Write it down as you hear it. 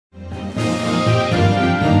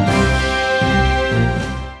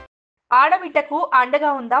ఆడబిడ్డకు అండగా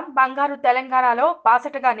ఉందాం, బంగారు తెలంగాణలో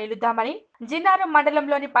బాసటగా నిలుద్దామని జిన్నారం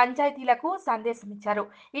మండలంలోని పంచాయతీలకు సందేశమిచ్చారు.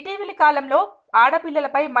 ఇటీవలి కాలంలో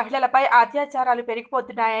ఆడపిల్లలపై, మహిళలపై అత్యాచారాలు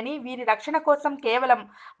పెరిగిపోతున్నాయని, వీరి రక్షణ కోసం కేవలం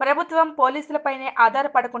ప్రభుత్వం, పోలీసులపైనే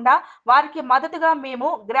ఆధారపడకుండా వారికి మద్దతుగా మేము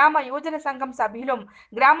గ్రామ యువజన సంఘం సభ్యులు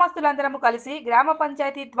గ్రామస్తులందరము కలిసి గ్రామ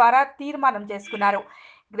పంచాయతీ ద్వారా తీర్మానం చేసుకున్నారు.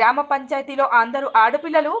 గ్రామ పంచాయతీలో అందరూ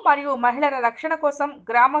ఆడపిల్లలు మరియు మహిళల రక్షణ కోసం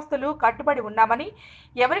గ్రామస్తులు కట్టుబడి ఉన్నామని,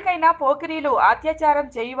 ఎవరికైనా పోకిరీలు అత్యాచారం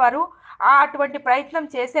చేయువారు అటువంటి ప్రయత్నం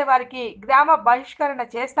చేసేవారికి గ్రామ బహిష్కరణ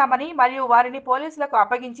చేస్తామని మరియు వారిని పోలీసులకు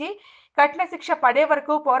అప్పగించి కఠిన శిక్ష పడే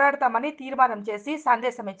వరకు పోరాడతామని తీర్మానం చేసి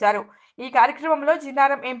సందేశం ఇచ్చారు. ఈ కార్యక్రమంలో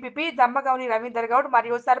జిన్నారం ఎంపీపీ దమ్మగౌని రవీందర్ గౌడ్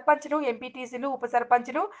మరియు సర్పంచులు, ఎంపీటీసీలు, ఉప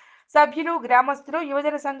సర్పంచులు, సభ్యులు, గ్రామస్తులు,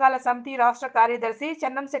 యువజన సంఘాల సమితి రాష్ట్ర కార్యదర్శి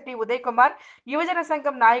చెన్నంశెట్టి ఉదయ్ కుమార్, యువజన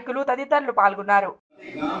సంఘం నాయకులు తదితరులు పాల్గొన్నారు.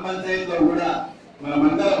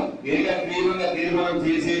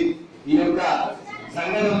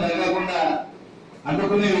 సంఘటన జరగకుండా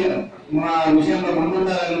అడ్డుకునే మా విషయంలో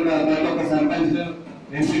ముందుండాలని కూడా ప్రతి ఒక్క సర్పంచ్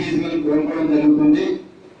ఎంపీటీసీలను కోరుకోవడం జరుగుతుంది.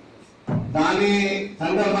 దాని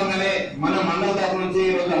సందర్భంగానే మన మండల తరఫు నుంచి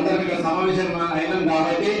ఈరోజు అందరికీ సమావేశం అయినాం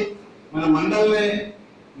కాబట్టి మన మండలనే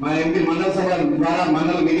మా ఎంపీ మండల సభ ద్వారా,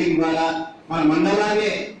 మండల మీటింగ్ ద్వారా మన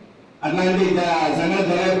మండలాన్ని అట్లాంటి సంఘటన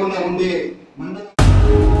జరగకుండా ఉండి మండల